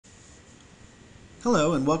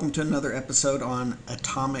Hello and welcome to another episode on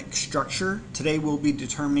atomic structure. Today we'll be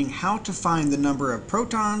determining how to find the number of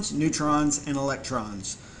protons, neutrons, and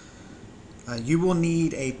electrons. You will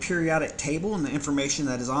need a periodic table and the information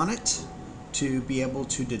that is on it to be able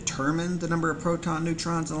to determine the number of protons,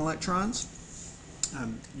 neutrons, and electrons.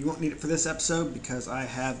 You won't need it for this episode because I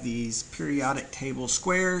have these periodic table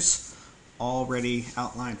squares already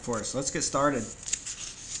outlined for us. So let's get started.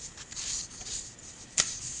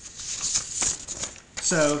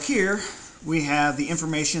 So here we have the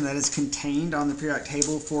information that is contained on the periodic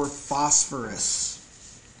table for phosphorus.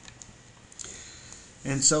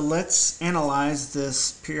 And so let's analyze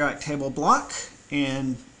this periodic table block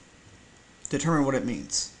and determine what it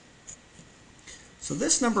means. So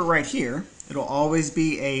this number right here, it'll always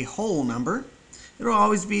be a whole number. It'll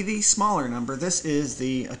always be the smaller number. This is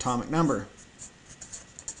the atomic number.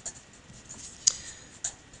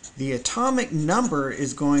 The atomic number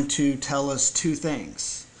is going to tell us two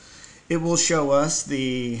things. It will show us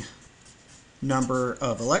the number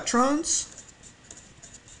of electrons.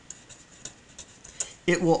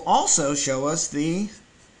 It will also show us the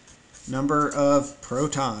number of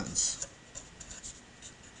protons.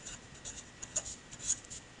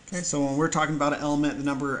 Okay, so when we're talking about an element, the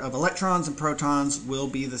number of electrons and protons will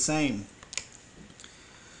be the same.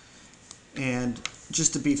 And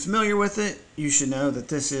just to be familiar with it, you should know that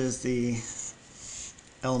this is the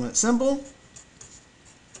element symbol.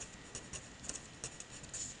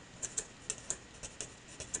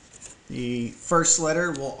 The first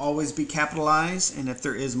letter will always be capitalized, and if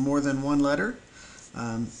there is more than one letter,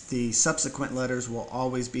 the subsequent letters will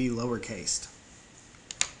always be lowercase.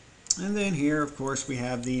 And then here, of course, we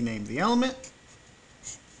have the name of the element.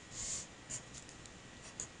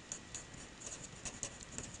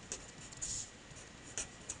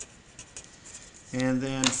 And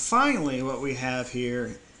then finally, what we have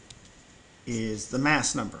here is the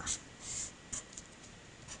mass number.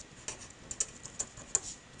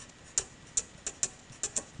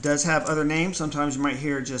 It does have other names. Sometimes you might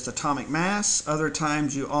hear just atomic mass. Other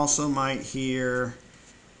times you also might hear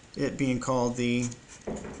it being called the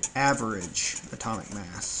average atomic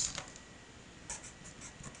mass.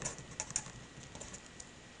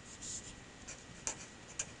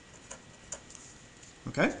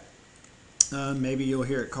 Okay? Maybe you'll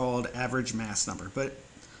hear it called average mass number, but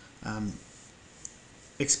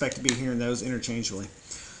expect to be hearing those interchangeably.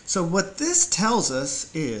 So what this tells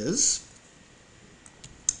us is,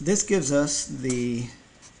 this gives us the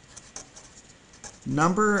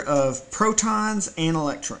number of protons and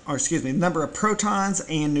number of protons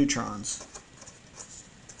and neutrons.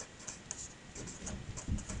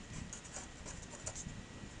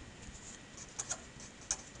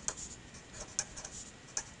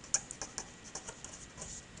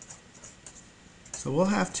 So we'll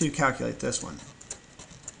have to calculate this one.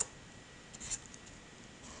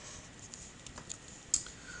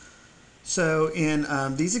 So in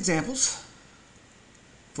these examples,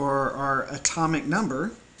 for our atomic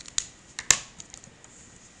number,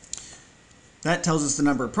 that tells us the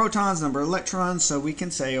number of protons, number of electrons, so we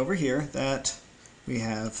can say over here that we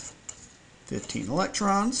have 15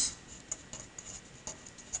 electrons.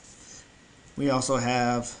 We also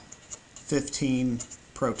have 15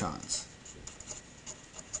 protons,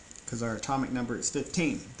 because our atomic number is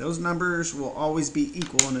 15. Those numbers will always be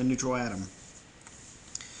equal in a neutral atom.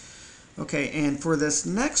 Okay, and for this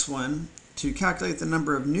next one, to calculate the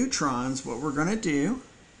number of neutrons, what we're going to do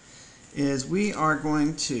is we are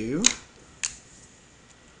going to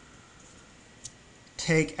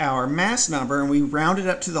take our mass number and we round it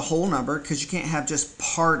up to the whole number, because you can't have just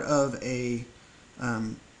part of a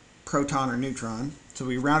proton or neutron. So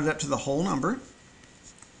we round it up to the whole number,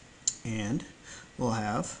 and we'll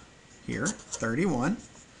have here 31,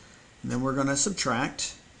 and then we're going to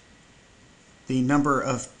subtract the number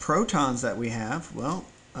of protons that we have. Well,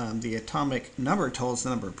 the atomic number told us the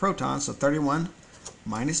number of protons, so 31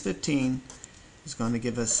 minus 15 is going to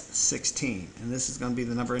give us 16, and this is going to be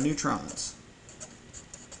the number of neutrons.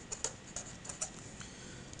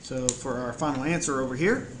 So for our final answer over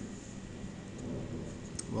here,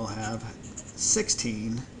 we'll have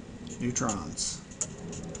 16 neutrons.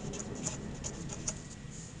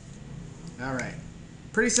 All right,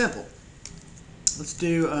 pretty simple. Let's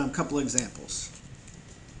do a couple examples.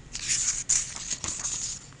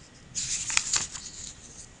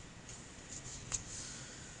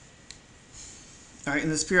 All right, in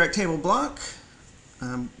this periodic table block,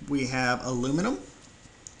 we have aluminum,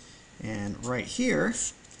 and right here,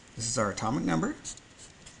 this is our atomic number.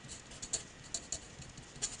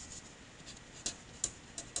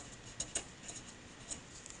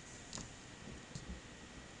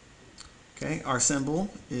 Okay, our symbol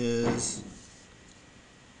is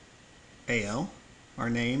Al. Our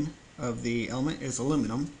name of the element is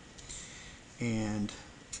aluminum. And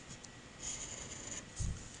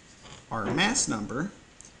our mass number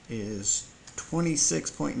is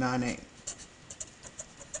 26.98.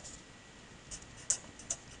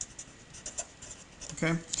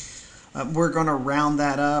 Okay, we're going to round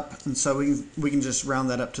that up, and so we can just round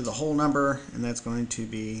that up to the whole number, and that's going to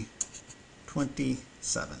be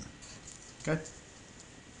 27. Okay.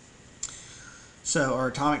 So our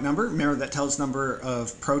atomic number, remember that tells us the number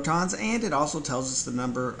of protons, and it also tells us the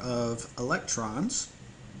number of electrons.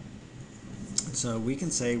 So we can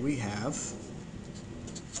say we have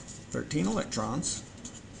 13 electrons.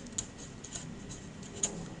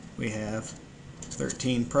 We have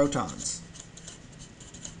 13 protons.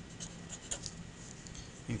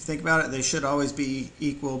 If you think about it, they should always be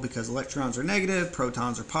equal because electrons are negative,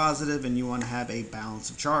 protons are positive, and you want to have a balance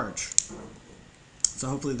of charge. So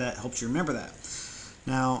hopefully that helps you remember that.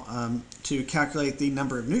 Now, to calculate the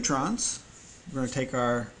number of neutrons, we're going to take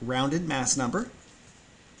our rounded mass number,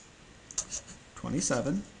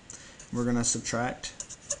 27. We're going to subtract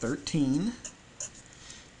 13.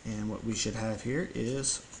 And what we should have here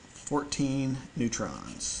is 14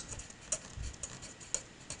 neutrons.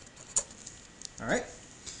 All right.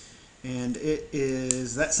 And it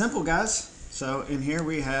is that simple, guys. So in here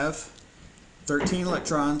we have 13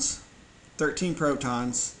 electrons, 13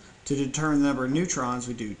 protons. To determine the number of neutrons,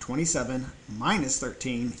 we do 27 minus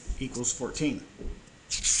 13 equals 14.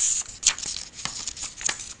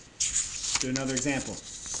 Do another example.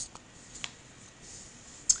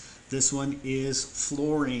 This one is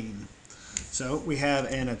fluorine. So we have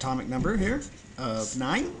an atomic number here of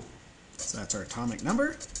 9. So that's our atomic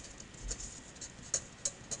number.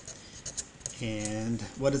 And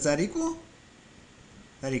what does that equal?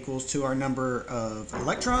 That equals to our number of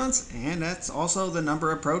electrons, and that's also the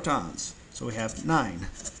number of protons. So we have 9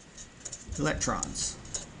 electrons.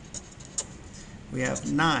 We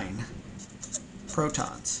have 9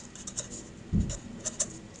 protons.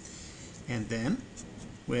 And then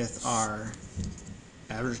with our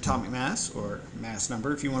average atomic mass, or mass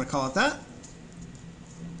number if you want to call it that,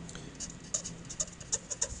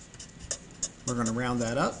 we're going to round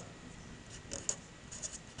that up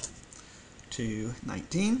to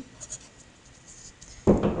 19.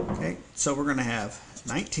 Okay, so we're going to have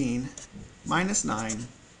 19 minus 9, and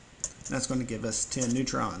that's going to give us 10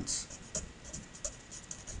 neutrons.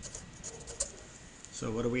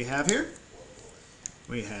 So what do we have here?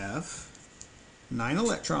 We have 9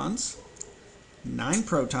 electrons, 9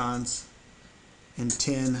 protons, and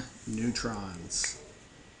 10 neutrons.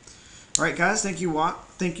 All right, guys, thank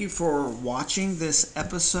you for watching this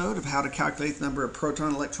episode of how to calculate the number of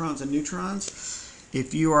protons, electrons, and neutrons.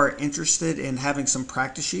 If you are interested in having some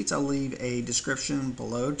practice sheets, I'll leave a description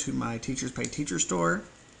below to my Teachers Pay Teacher store.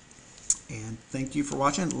 And thank you for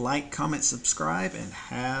watching. Like, comment, subscribe, and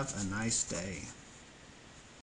have a nice day.